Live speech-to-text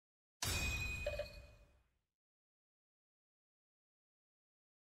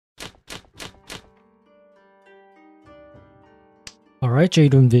Alright,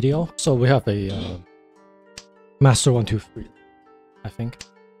 Jade video. So we have a Master 1, 2, 3, I think.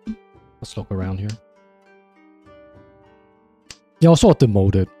 Let's look around here. Yeah, also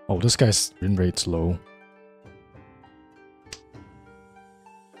demoted. Oh, this guy's win rate's low.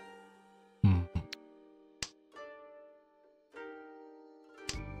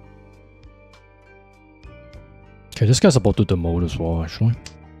 Okay, this guy's about to demote as well, actually.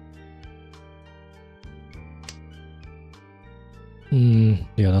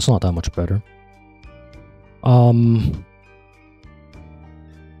 Yeah, that's not that much better.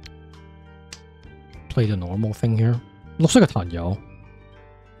 Play the normal thing here. Looks like a Tanyao.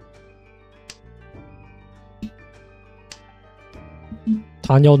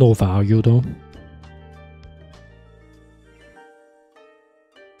 Tanyao no value though.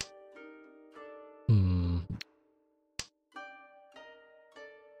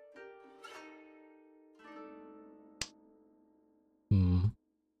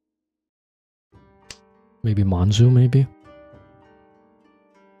 Maybe Manzu, maybe?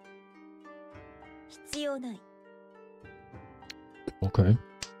 Okay.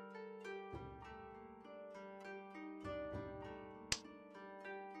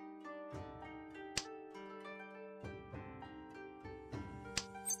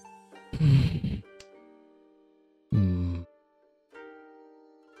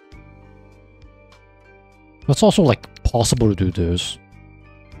 It's also like possible to do this.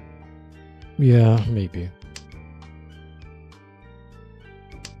 Yeah, maybe.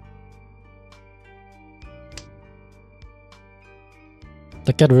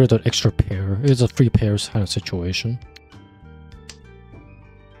 Like get rid of the extra pair. It's a 3 pairs kind of situation.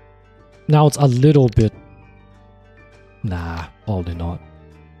 Now it's a little bit... Nah, probably not.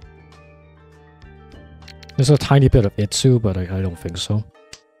 There's a tiny bit of Itsu, but I don't think so.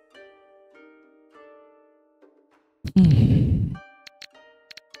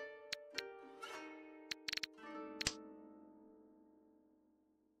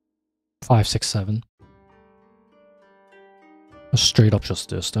 5, 6, 7. Straight up just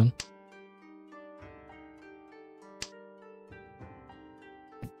this then.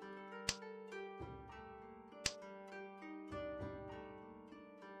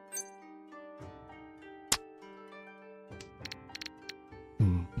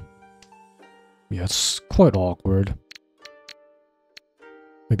 Yeah, it's quite awkward.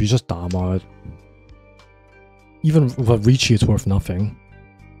 Maybe just Dama it. Even with Ricci, it's worth nothing.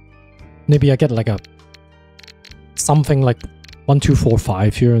 Maybe I get like a... something like 1, 2, 4,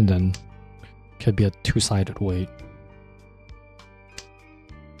 5 here, and then could be a 2-sided weight.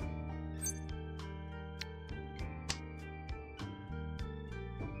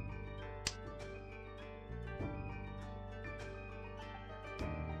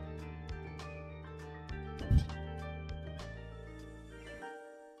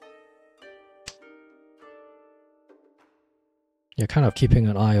 Yeah, kind of keeping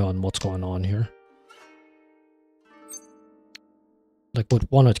an eye on what's going on here. Like, would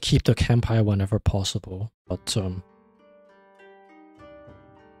want to keep the Campfire whenever possible, but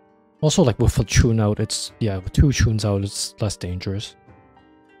also like with a tune out, it's with 2 tunes out, it's less dangerous.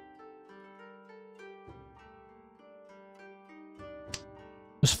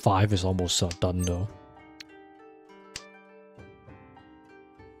 This 5 is almost done though.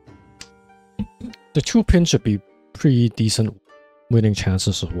 The 2 pins should be pretty decent winning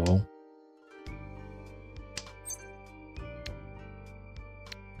chances as well.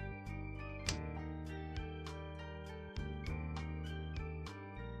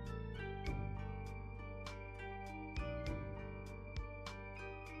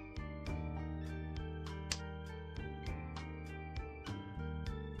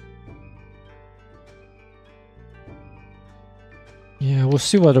 Yeah, we'll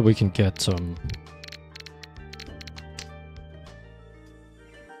see whether we can get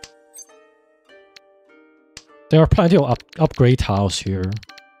There are plenty of upgrade tiles here,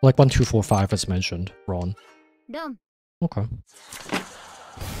 like 1, 2, 4, 5 as mentioned, Ron. Done. Okay.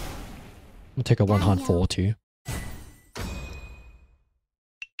 We'll take a 140.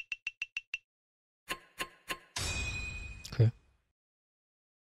 Okay.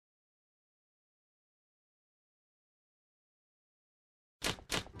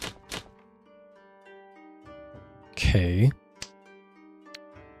 Okay.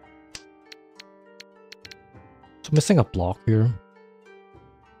 So missing a block here.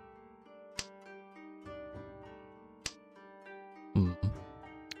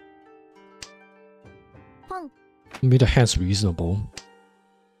 Maybe the hand's reasonable.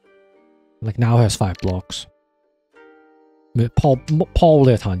 Like now has 5 blocks. Paul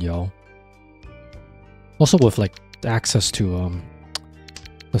le Tanyao. Also with like access to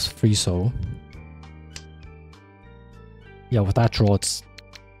Plus 3 so. Yeah, with that draw, it's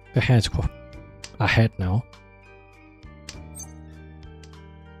the hand's ahead now.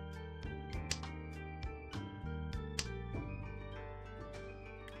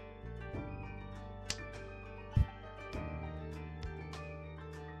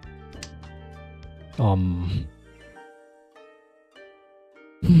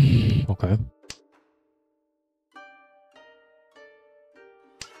 Okay.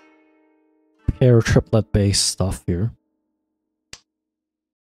 Pair triplet based stuff here.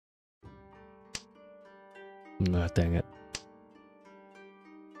 Nah, dang it.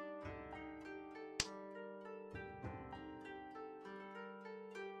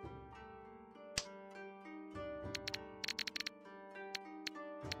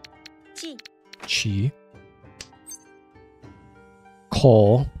 Chi.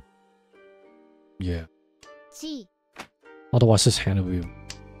 Call. Yeah. Otherwise this hand will be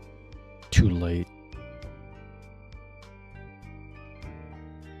too late.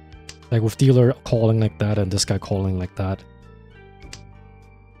 Like with dealer calling like that and this guy calling like that.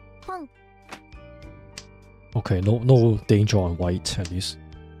 Okay, no danger on white at least.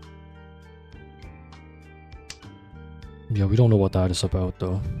 Yeah, we don't know what that is about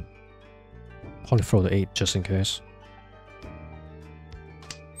though. Probably throw the 8 just in case.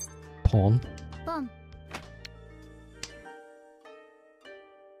 Pawn.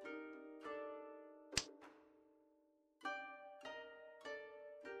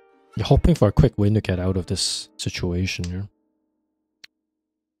 You're hoping for a quick win to get out of this situation here.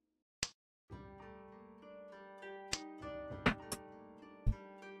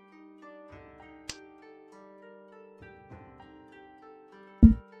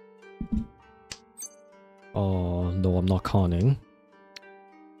 No, I'm not conning.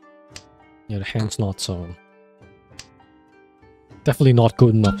 Yeah, the hand's not so... Definitely not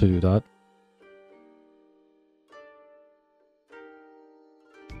good enough to do that.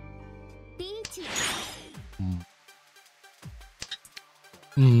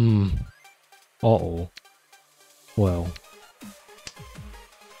 Uh-oh. Well.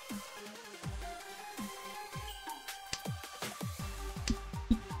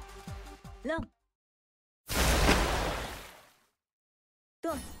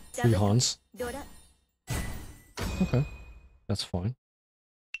 Three Hans. Okay. That's fine.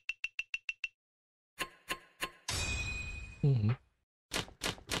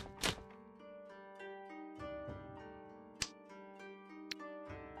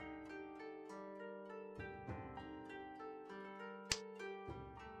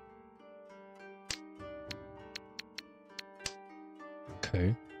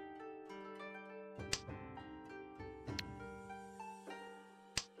 Okay.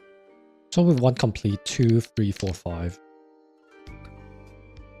 So with one complete, 2, 3, 4, 5.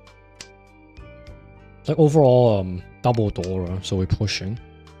 Like overall, double Dora, so we're pushing.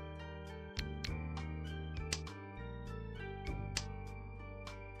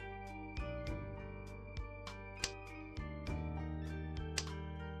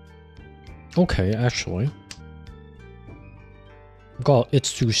 Okay, actually. Got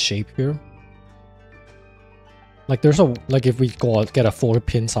its 2 shape here. Like there's a, like if we get a 4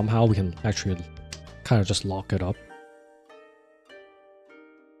 pin somehow, we can actually kind of just lock it up.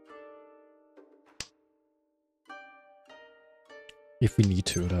 If we need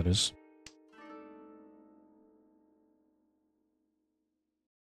to, that is.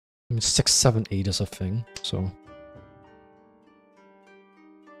 I mean, 6, 7, 8 is a thing, so.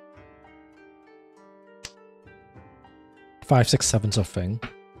 Five, 6, 7's a thing.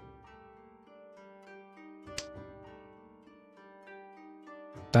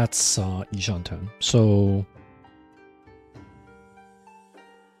 That's Ishan 10. So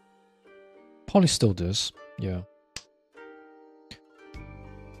probably still this, yeah.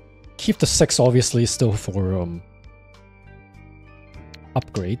 Keep the 6 obviously still for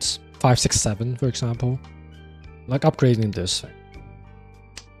upgrades. 5, 6, 7 for example. Like upgrading this thing.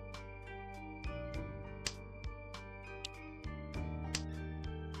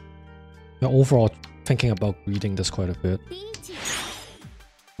 Yeah, overall thinking about reading this quite a bit.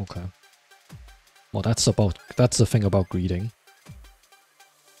 Okay. Well, that's the thing about greeting.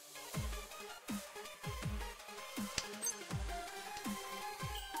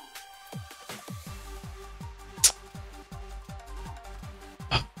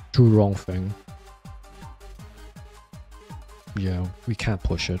 Drew wrong thing. Yeah, we can't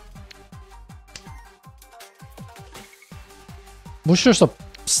push it. Which is a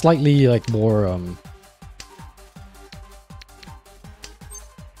slightly like more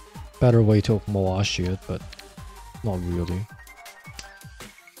better way to Moashi it, but not really.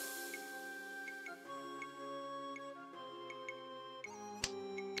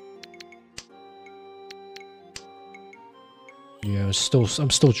 Yeah, I'm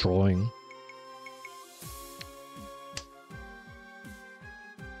still drawing.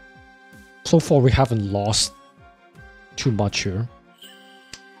 So far, we haven't lost too much here.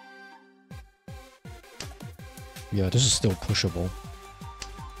 Yeah, this is still pushable.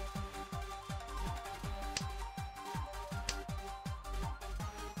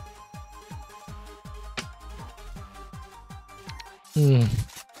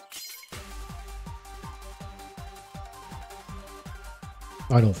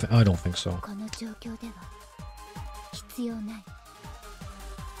 I don't think so.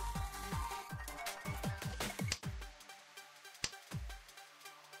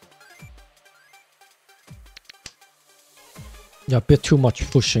 Yeah, a bit too much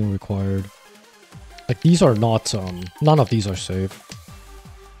pushing required. Like, these are not, none of these are safe.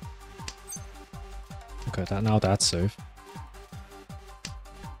 Okay, now that's safe.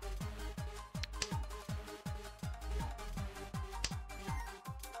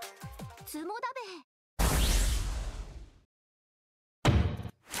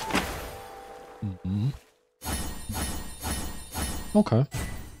 Okay.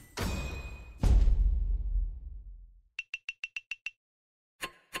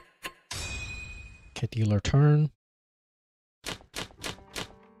 Okay, dealer turn.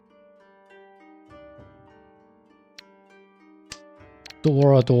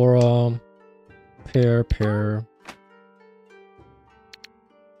 Dora. Pair.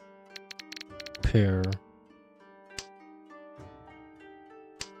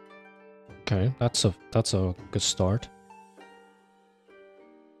 Okay, that's a good start.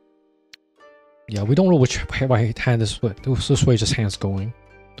 Yeah, we don't know which way hand this way just hand's going.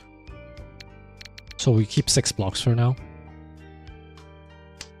 So we keep 6 blocks for now.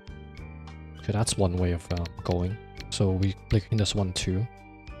 Okay, that's one way of going. So we breaking this 1-2.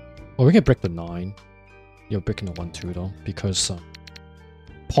 Or we can break the 9. You're breaking the 1-2 though, because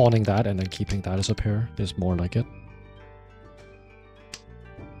pawning that and then keeping that as a pair is more like it.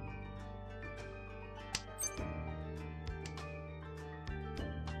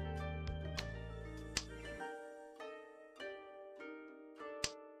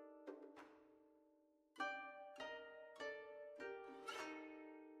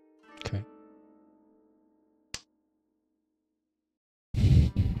 Okay.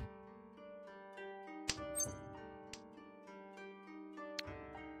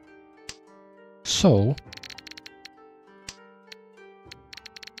 So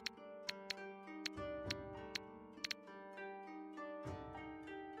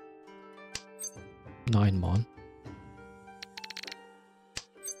nine mon.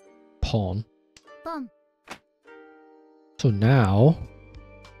 Pawn. So now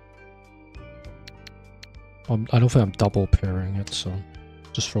I don't think I'm double pairing it, so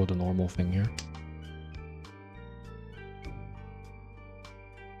just throw the normal thing here.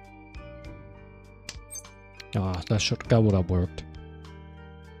 Ah, that would have worked.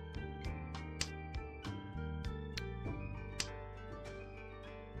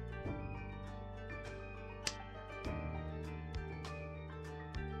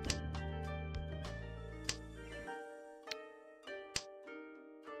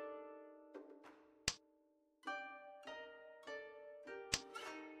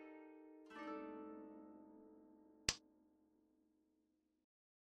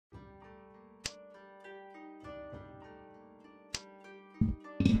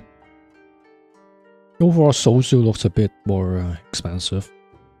 Overall, Sozu looks a bit more expensive.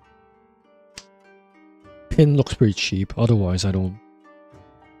 Pin looks pretty cheap, otherwise I don't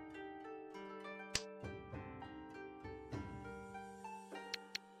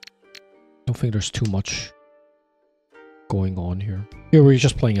think there's too much going on here. Here we're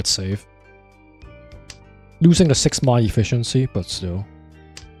just playing it safe. Losing the 6 mana efficiency, but still.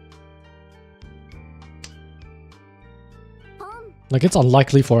 Like, it's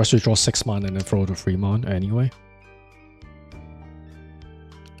unlikely for us to draw 6 mana and then throw the 3 mana anyway.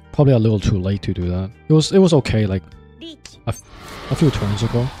 Probably a little too late to do that. It was okay, like, a few turns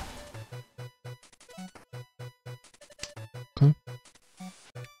ago. Okay.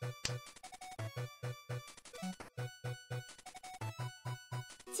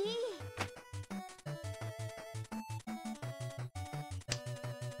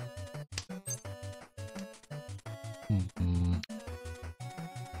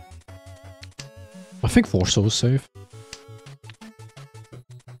 I think Vorso is safe.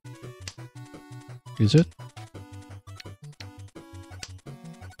 Is it?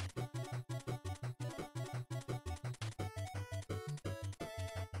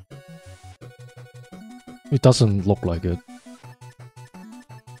 It doesn't look like it.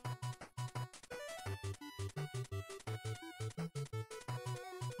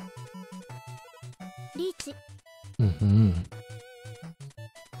 Mm-hmm.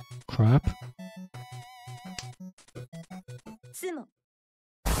 Crap.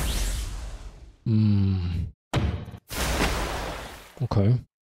 Okay.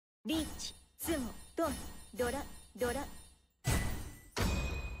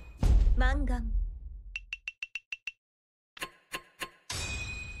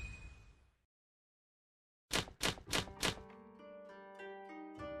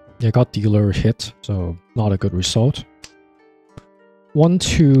 Yeah, got dealer hit, so not a good result. 1,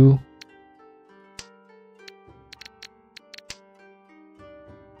 2.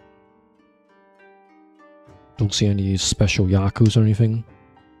 Don't see any special Yakus or anything.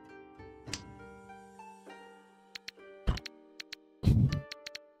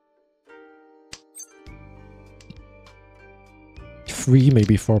 Three,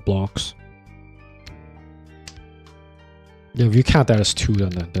 maybe 4 blocks. Yeah, if you count that as 2,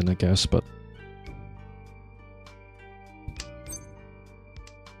 then I guess, but...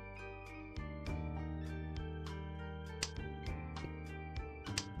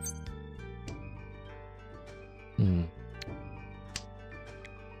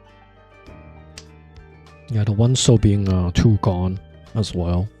 Yeah, the 1 so being 2 gone as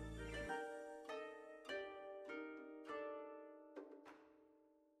well.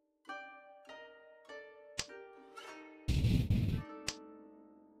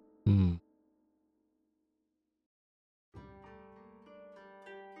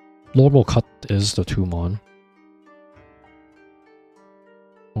 Normal cut is the 2 mon.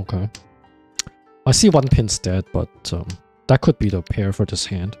 Okay. I see 1 pin's dead, but that could be the pair for this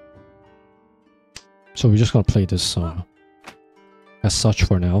hand. So we're just gonna play this as such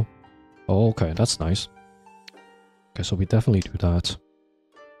for now. Oh, okay, that's nice. Okay, so we definitely do that.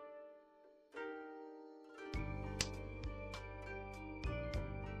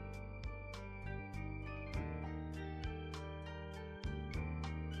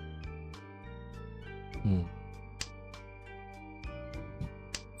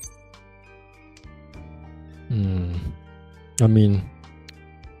 I mean...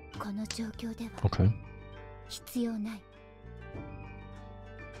 Okay.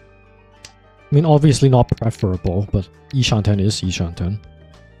 I mean, obviously not preferable, but Yishanten is Yishanten.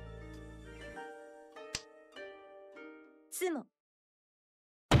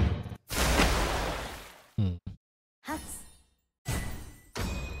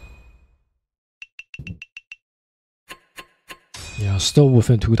 Yeah, still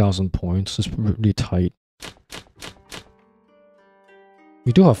within 2,000 points. It's really tight.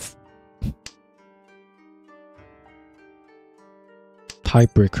 We do have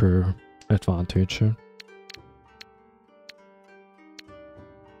tiebreaker advantage here.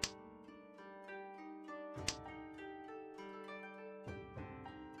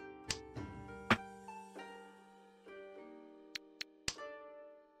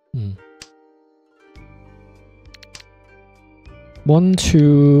 One,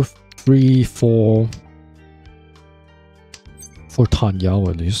 two, three, four. For Tan Yao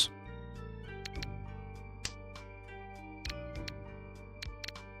at least.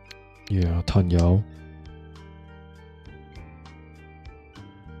 Yeah, Tan Yao.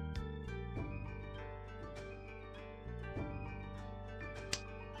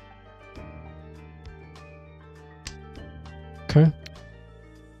 Okay.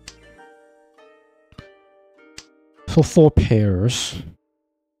 So 4 pairs.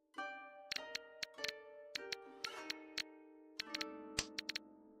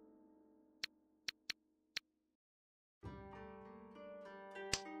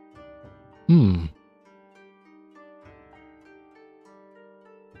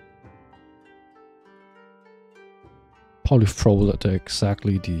 Probably throw at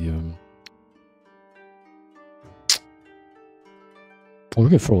exactly the or we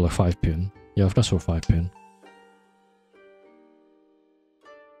can throw like 5 pin. Yeah, let's throw 5 pin.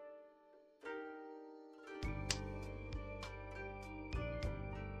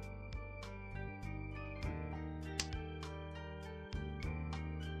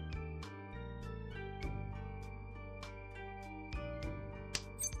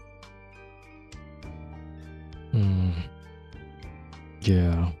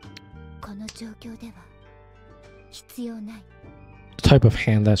 Yeah. The type of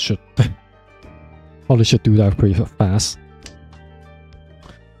hand that should probably should do that pretty fast.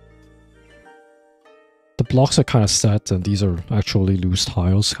 The blocks are kind of set, and these are actually loose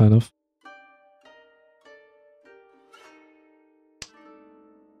tiles, kind of.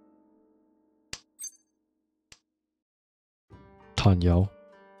 Tan Yao.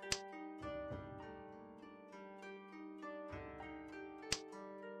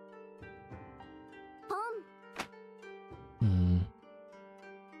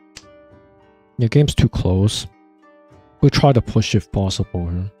 Your game's too close. We'll try to push if possible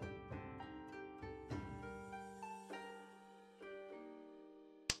here.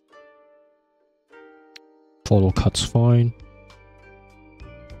 Follow cut's fine.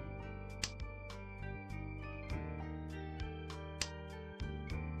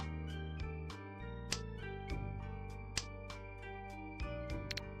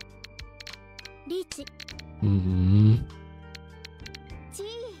 Mm-hmm.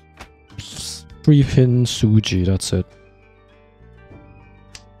 3-pin Suji, that's it.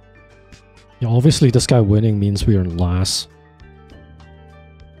 Yeah, obviously this guy winning means we are in last.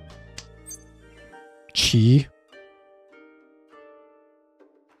 Chi?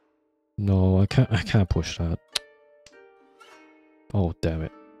 No, I can't push that. Oh, damn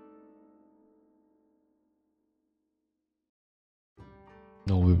it.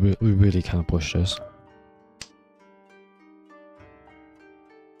 No, we really can't push this.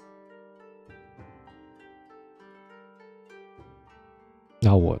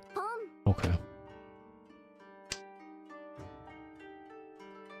 Now what? Okay.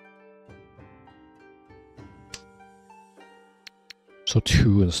 So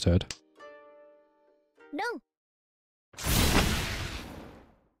 2 instead. No.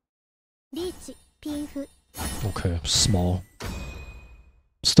 Okay, small.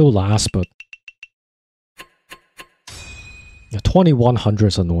 Still last, but yeah, 2100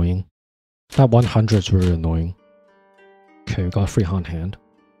 is annoying. That 100 is really annoying. Okay, we got a free hand.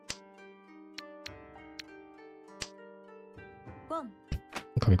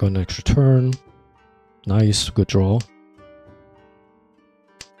 Okay, we got an extra turn. Nice, good draw.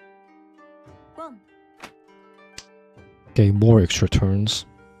 Okay, more extra turns.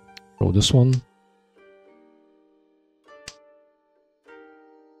 Roll this one.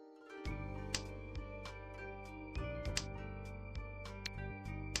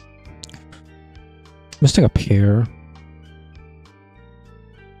 Missing a pair.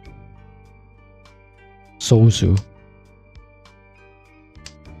 Sozu.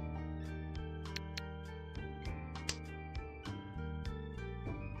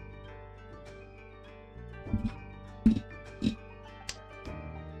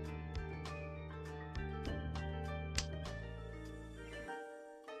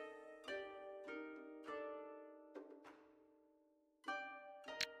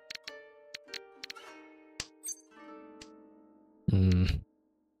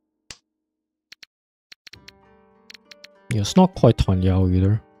 Yeah, it's not quite Tan Yao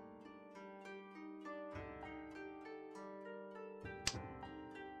either.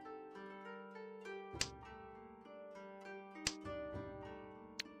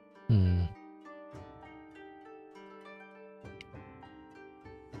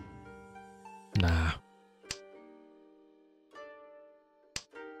 Nah.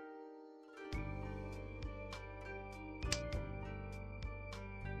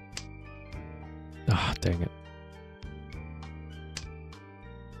 Ah, dang it.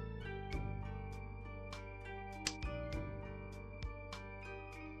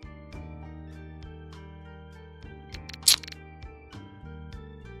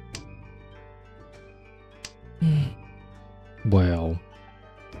 Well,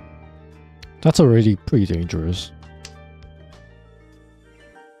 that's already pretty dangerous.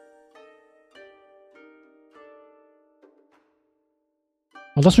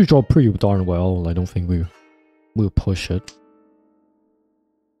 Unless we draw pretty darn well, I don't think we'll push it.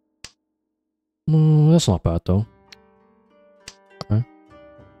 That's not bad though. Okay.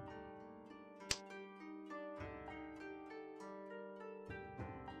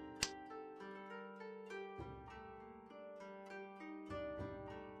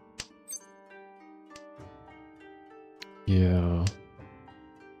 Yeah.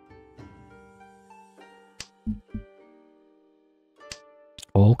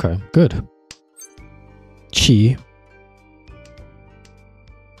 Oh, okay, good. Chi.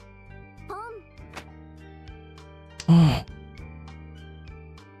 Oh.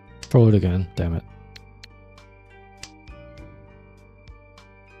 Throw it again, damn it.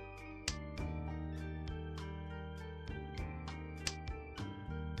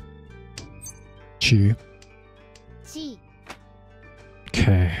 Chi.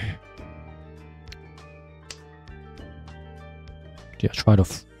 Okay. Yeah, try to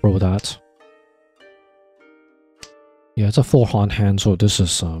throw that. Yeah, it's a 4-hand, so this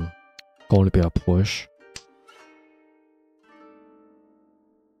is going to be a push.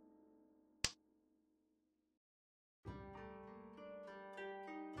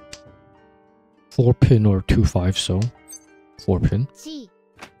 Four pin or 2-5, so 4-pin.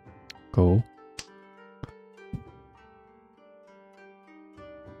 Go.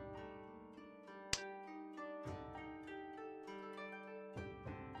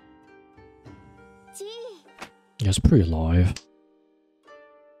 Yeah, it's pretty alive.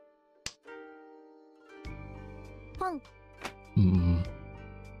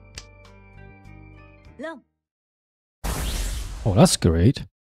 Oh, that's great.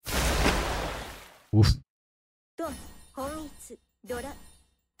 Oof.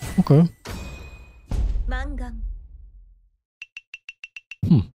 Okay.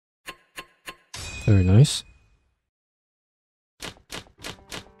 Very nice.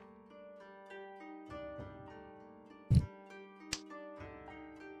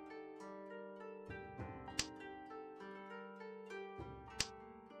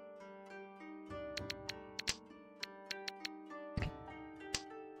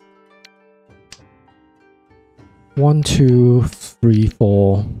 One, two, three,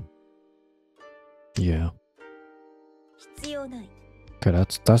 four. Yeah. Okay,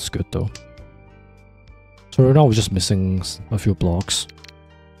 that's good though. So right now we're just missing a few blocks.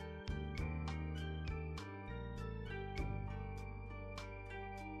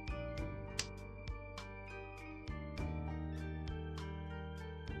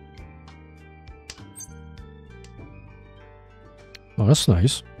 Oh, that's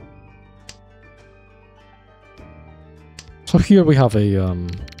nice. So here we have a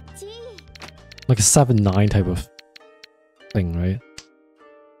like a 7-9 type of thing, right?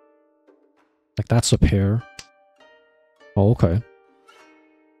 Like that's a pair. Oh, okay.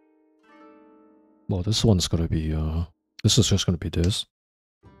 Well, this one's gonna be this is just gonna be this.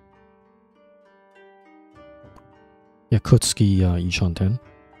 Yakutski Ishanten.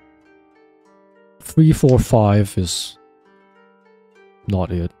 3, 4, 5 is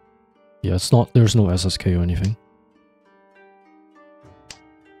not it. Yeah, it's not, there's no SSK or anything.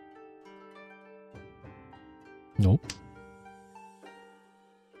 Nope.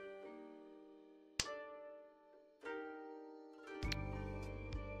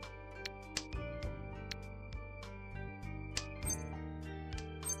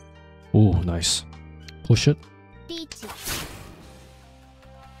 Oh, nice. Push it.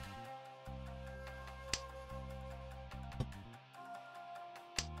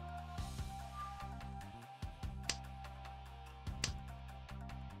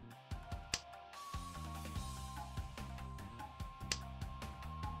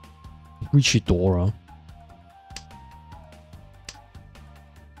 Richidora.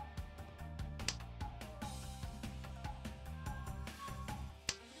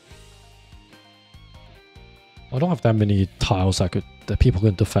 I don't have that many tiles that people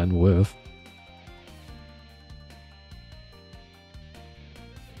can defend with.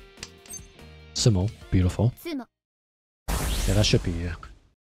 Simo, beautiful. Yeah, that should be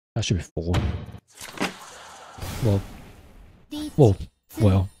 4. Well,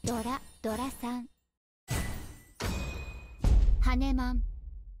 well.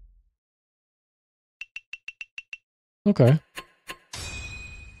 Okay.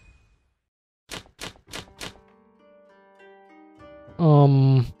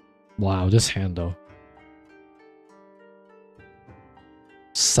 Wow, this hand though.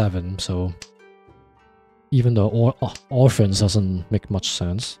 7, so even the orphans doesn't make much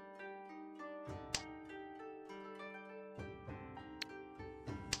sense.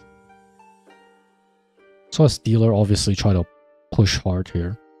 So as dealer, obviously try to push hard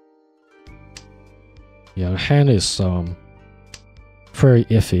here. Yeah, hand is very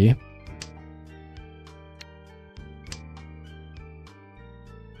iffy.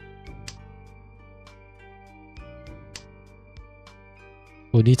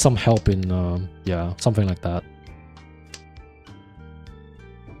 We'll need some help in yeah, something like that.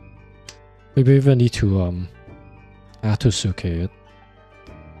 Maybe even need to Atusuke it.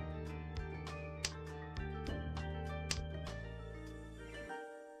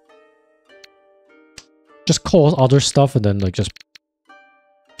 Just call other stuff and then like just...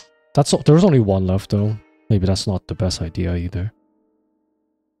 There's only one left though. Maybe that's not the best idea either.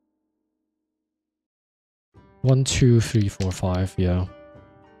 1, 2, 3, 4, 5, yeah.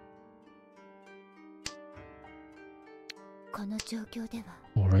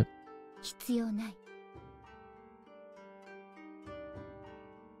 Alright.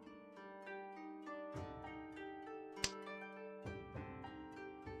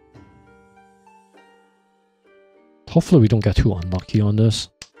 Hopefully we don't get too unlucky on this.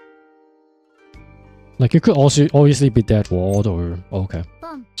 Like it could also obviously be dead walled or... Okay.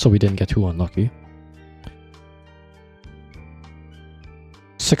 So we didn't get too unlucky.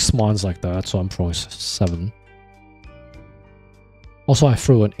 6 mons like that, so I'm throwing 7. Also I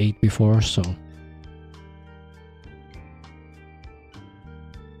threw an 8 before, so...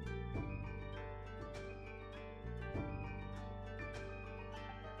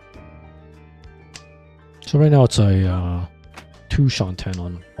 So right now it's a 2 shot 10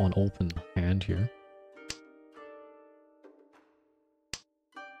 on open hand here.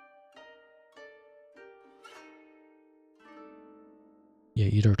 Yeah,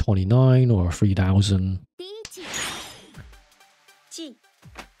 either 29 or 3000.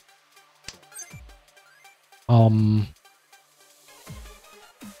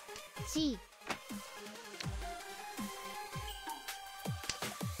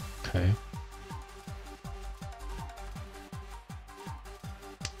 Okay.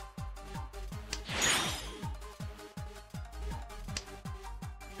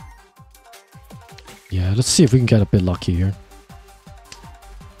 Yeah, let's see if we can get a bit lucky here.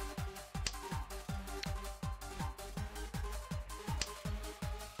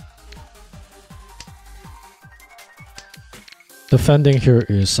 Defending here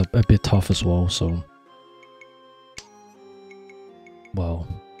is a bit tough as well, so... Well...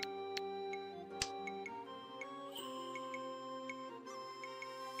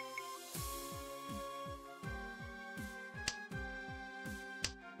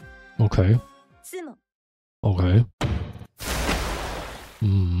 Okay. Okay.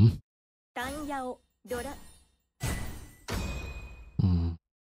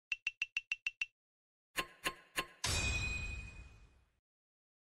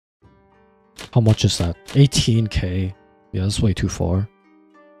 How much is that? 18k. Yeah, that's way too far.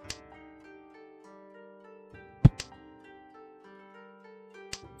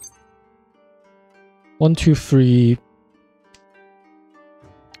 One, two, three.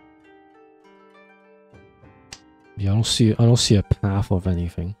 Yeah, I don't see a path of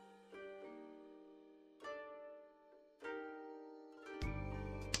anything.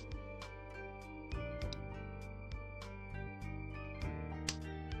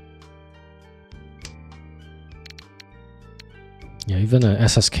 Yeah, even an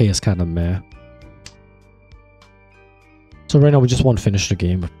SSK is kind of meh. So right now we just want to finish the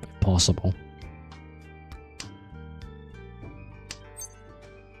game if possible.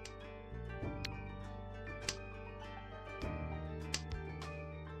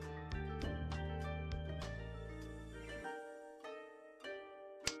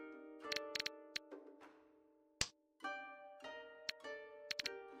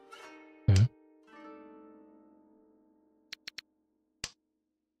 Okay.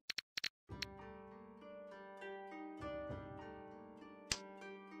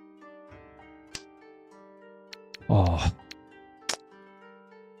 Oh.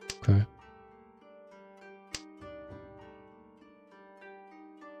 Okay.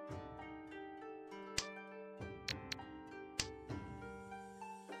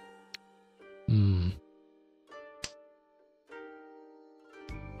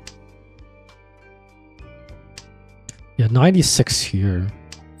 Yeah, 96 here.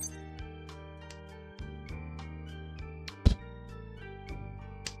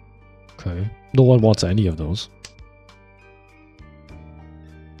 Okay. No one wants any of those.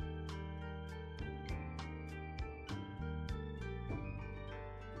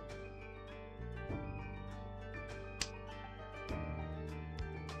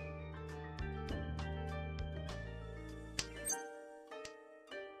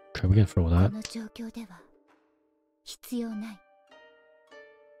 Okay, we can throw that.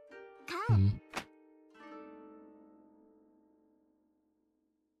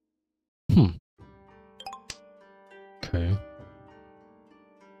 Okay.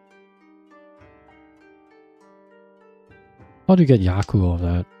 How do you get Yaku of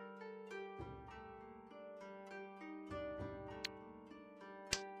that?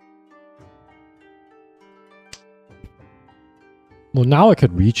 Well, now I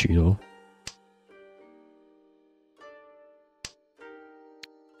could reach you though.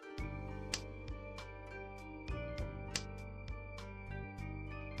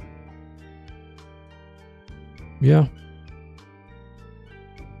 Yeah.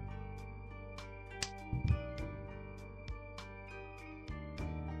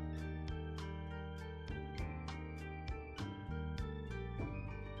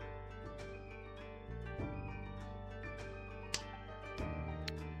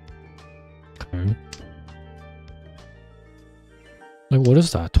 Okay. Like, what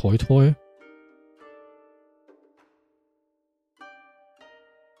is that? Toy?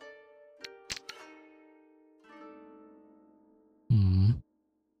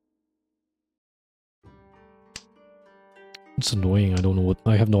 It's annoying. I don't know what...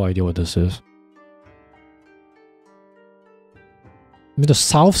 I have no idea what this is. I mean, the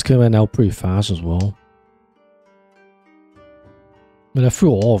Souths went out pretty fast as well. I mean, I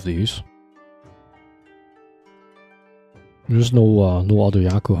threw all of these. There's no other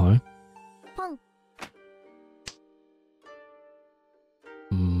Yaku high.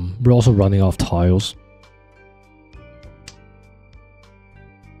 We're also running out of tiles.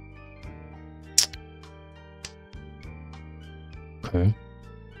 Okay.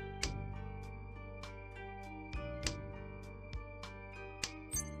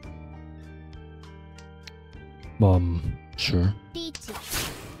 Sure.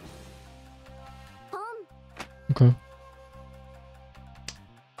 Okay.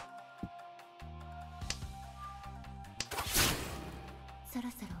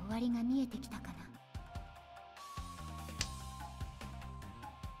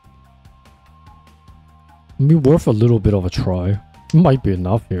 Be worth a little bit of a try. Might be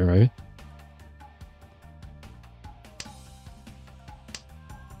enough here, right?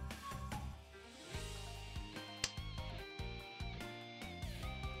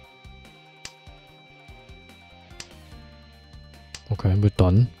 Okay, we're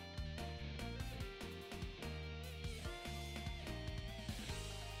done.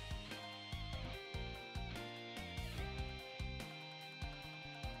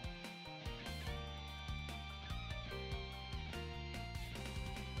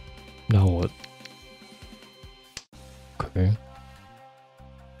 Now what? Okay.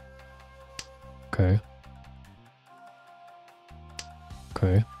 Okay.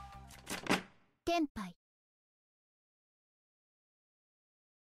 Okay.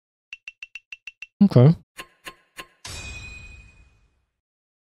 Okay.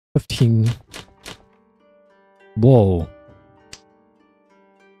 15. Whoa.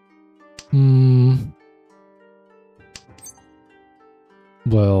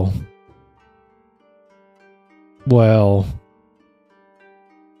 Well. Well.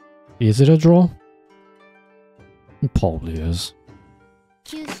 Is it a draw? It probably is.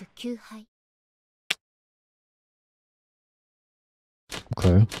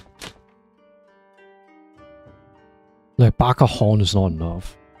 Okay. Like, back a horn is not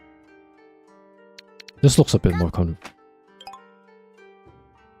enough. This looks a bit more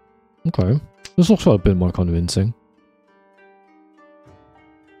Okay. This looks a bit more convincing.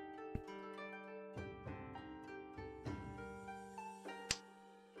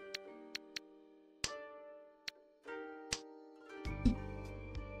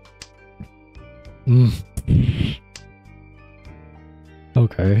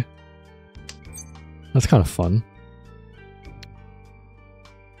 Okay. That's kind of fun.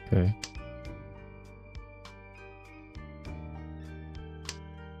 Okay.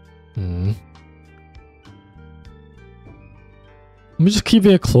 Let me just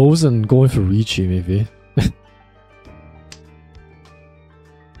keeping it close and going for Ricci, maybe.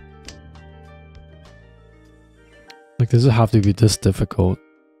 Like, does it have to be this difficult?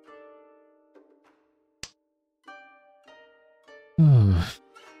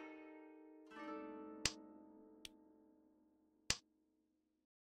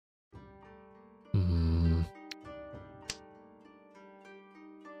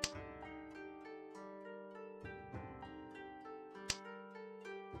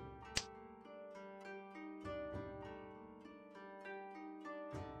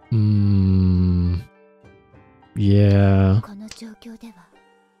 Yeah.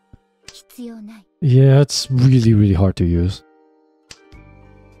 Yeah, it's really, really hard to use.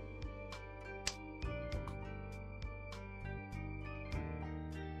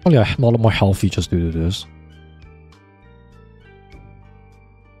 Oh yeah, a lot more healthy just due to this.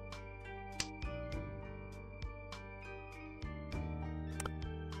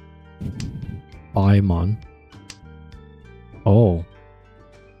 Bye, man. Oh.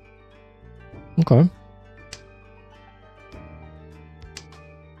 Okay.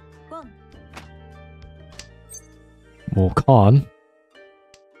 Well, Khan.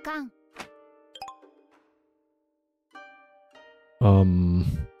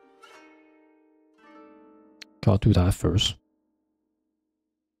 Gotta do that first.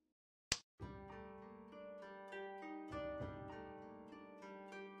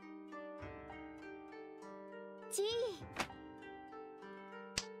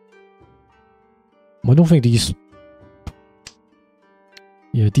 I don't think these...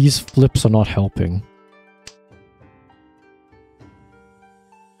 Yeah, these flips are not helping.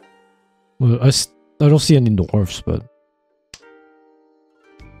 Well, I don't see any dwarfs, but...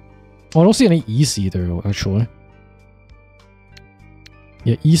 Oh, I don't see any East either, actually.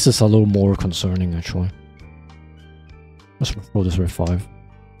 Yeah, East is a little more concerning, actually. Let's roll this rate 5.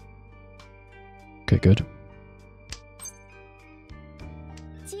 Okay, good.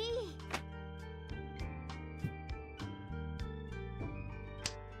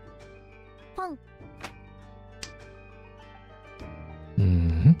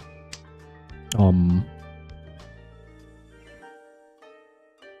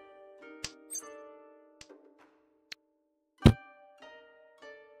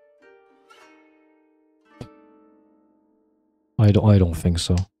 I don't think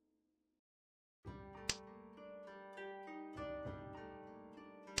so.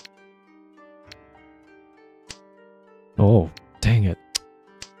 Oh, dang it.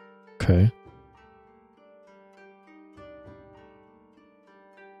 Okay.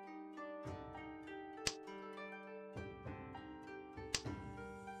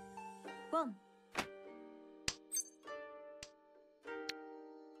 Boom.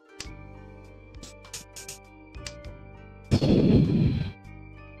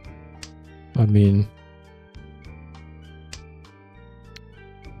 I mean...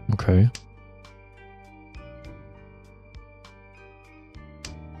 Okay.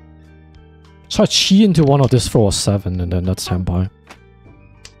 So I cheat into one of this for a 7 and then that's standby.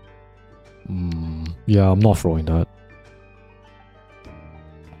 Yeah, I'm not throwing that.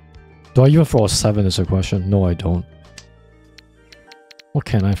 Do I even throw a 7 is a question? No, I don't. What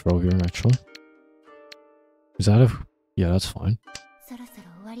can I throw here, actually? Is that a... Yeah, that's fine. そろそろ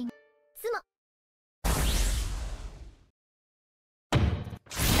終わり。つも。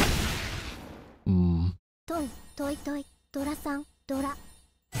トン、トイトイ、ドラさん、ドラ。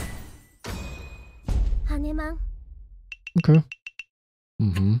ハネマン。Okay.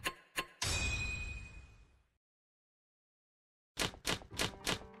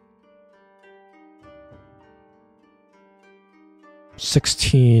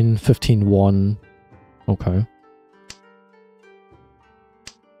 $16, 15, 1. Okay.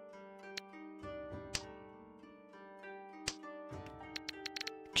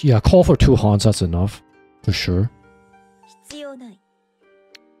 Yeah, call for 2 Hans, that's enough. For sure. 必要ない。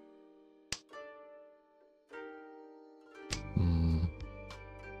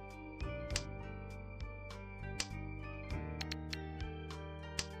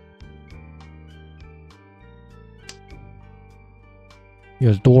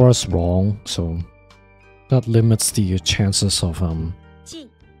Yeah, Dora's wrong, so that limits the chances of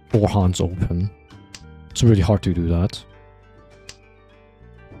 4 Hans open. It's really hard to do that.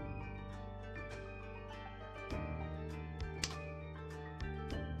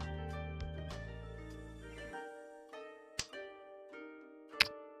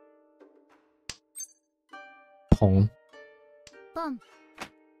 Pawn. ポン。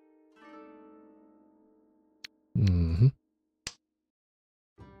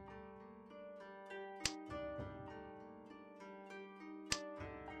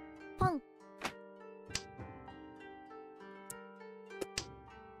ポン。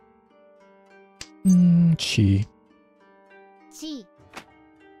Chi. C。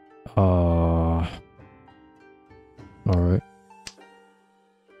 Alright.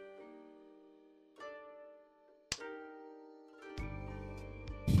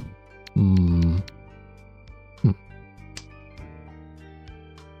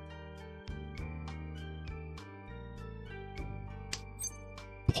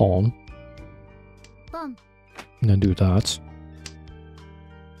 Pawn. ポン。 And then do that.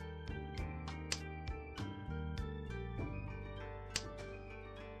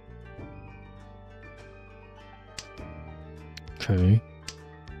 Okay.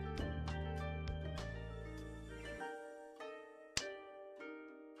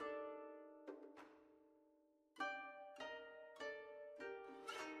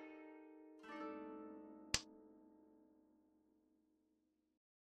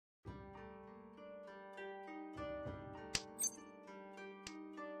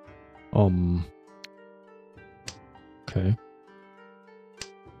 Okay.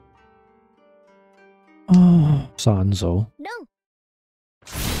 Sanzo. ロ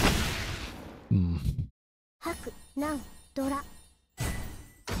ン。ハク、ナン、ドラ。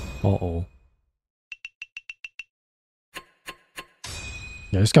 Uh-oh.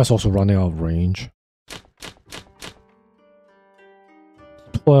 Yeah, this guy's also running out of range.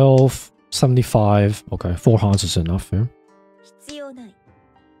 12, 75. Okay, 4 Hans is enough here. 必要ない。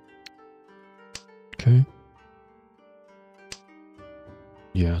 Okay.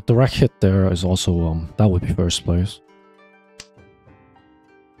 Yeah, direct hit there is also, that would be first place.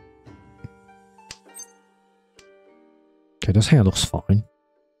 Okay, this hand looks fine.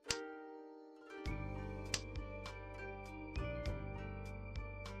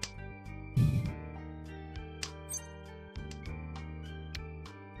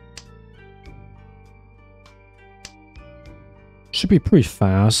 Should be pretty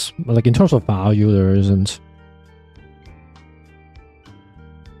fast, but like in terms of value, there isn't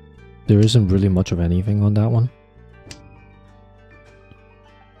really much of anything on that one.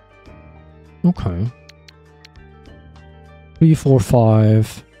 Okay. 3, 4,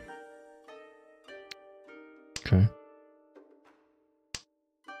 5. Okay.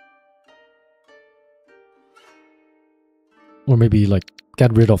 Or maybe like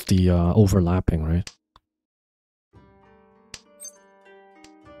get rid of the overlapping, right?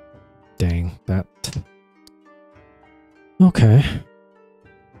 Dang, that. Okay.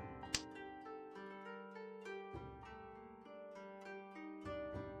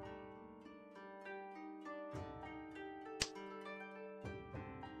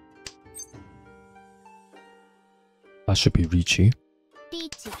 That should be Ricci. リー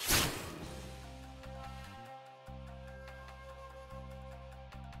チ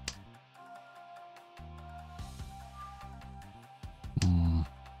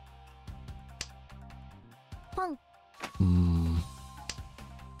ポン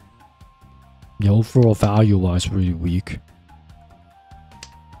The overall value-wise, really weak.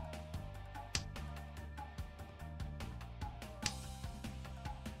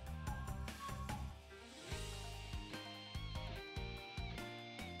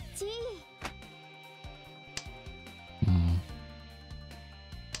 G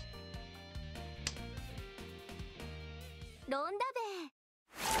ロンダベ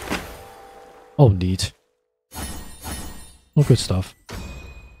Oh, neat. Oh, good stuff.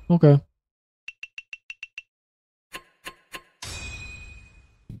 Okay.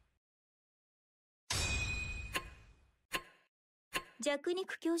 弱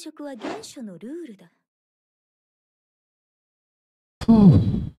肉強食は原初のルールだ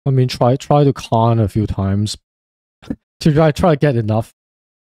I mean, try to con a few times to try to get enough.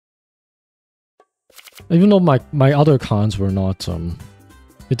 Even though my other cons were not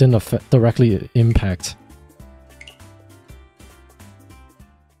it didn't directly impact.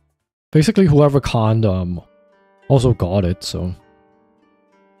 Basically, whoever conned also got it, so.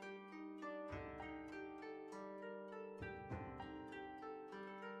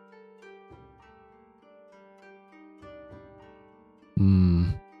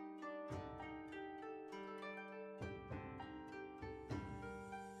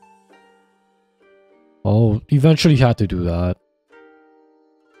 Oh, eventually he had to do that.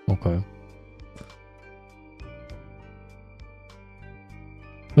 Okay.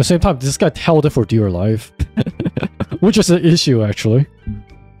 At the same time, this guy held it for dear life. Which is an issue, actually.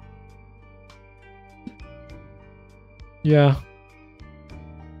 Yeah.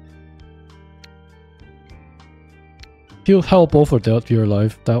 He'll held both for dear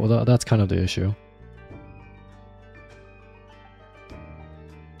life. That's kind of the issue.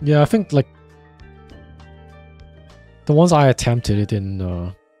 Yeah, I think, like, the ones I attempted, it didn't,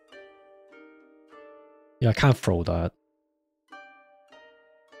 yeah, I can't throw that.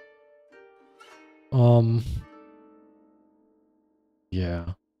 Yeah.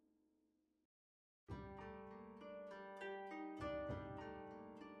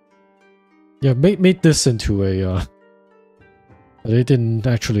 Yeah, made this into a, they didn't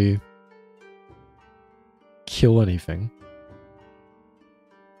actually kill anything.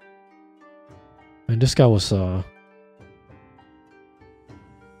 And this guy was,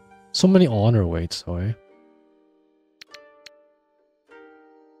 so many honor weights, sorry.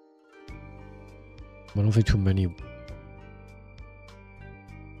 I don't think too many.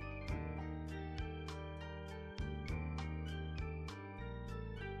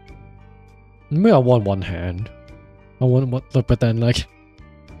 Maybe I won one hand. I won one, but then like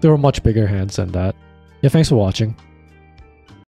there were much bigger hands than that. Yeah, thanks for watching.